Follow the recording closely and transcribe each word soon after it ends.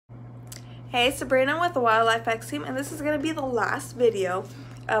Hey, Sabrina with the Wildlife X Team, and this is going to be the last video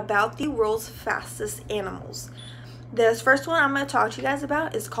about the world's fastest animals. This first one I'm going to talk to you guys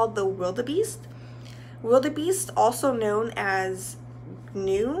about is called the wildebeest. Wildebeest, also known as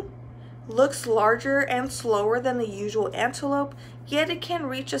gnu, looks larger and slower than the usual antelope, yet it can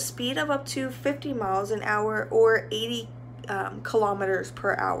reach a speed of up to 50 miles an hour or 80 kilometers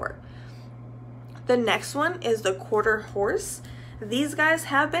per hour. The next one is the quarter horse. These guys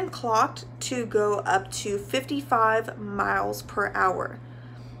have been clocked to go up to 55 miles per hour.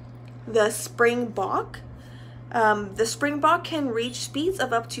 The springbok. The springbok can reach speeds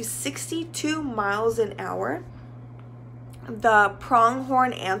of up to 62 miles an hour. The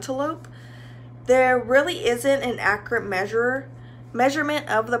pronghorn antelope. There really isn't an accurate measurement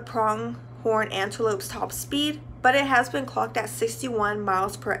of the pronghorn antelope's top speed, but it has been clocked at 61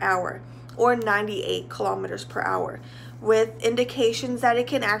 miles per hour or 98 kilometers per hour, with indications that it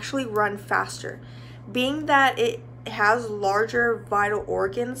can actually run faster. Being that it has larger vital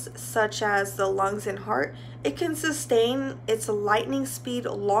organs such as the lungs and heart, it can sustain its lightning speed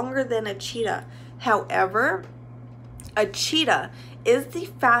longer than a cheetah. However, a cheetah is the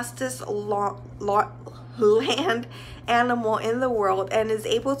fastest land animal in the world and is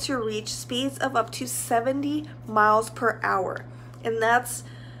able to reach speeds of up to 70 miles per hour, and that's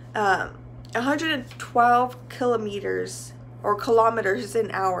 112 kilometers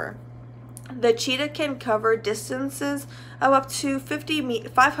an hour. The cheetah can cover distances of up to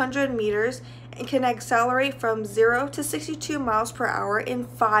 500 meters and can accelerate from 0 to 62 miles per hour in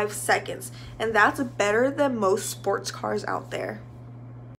 5 seconds, and that's better than most sports cars out there.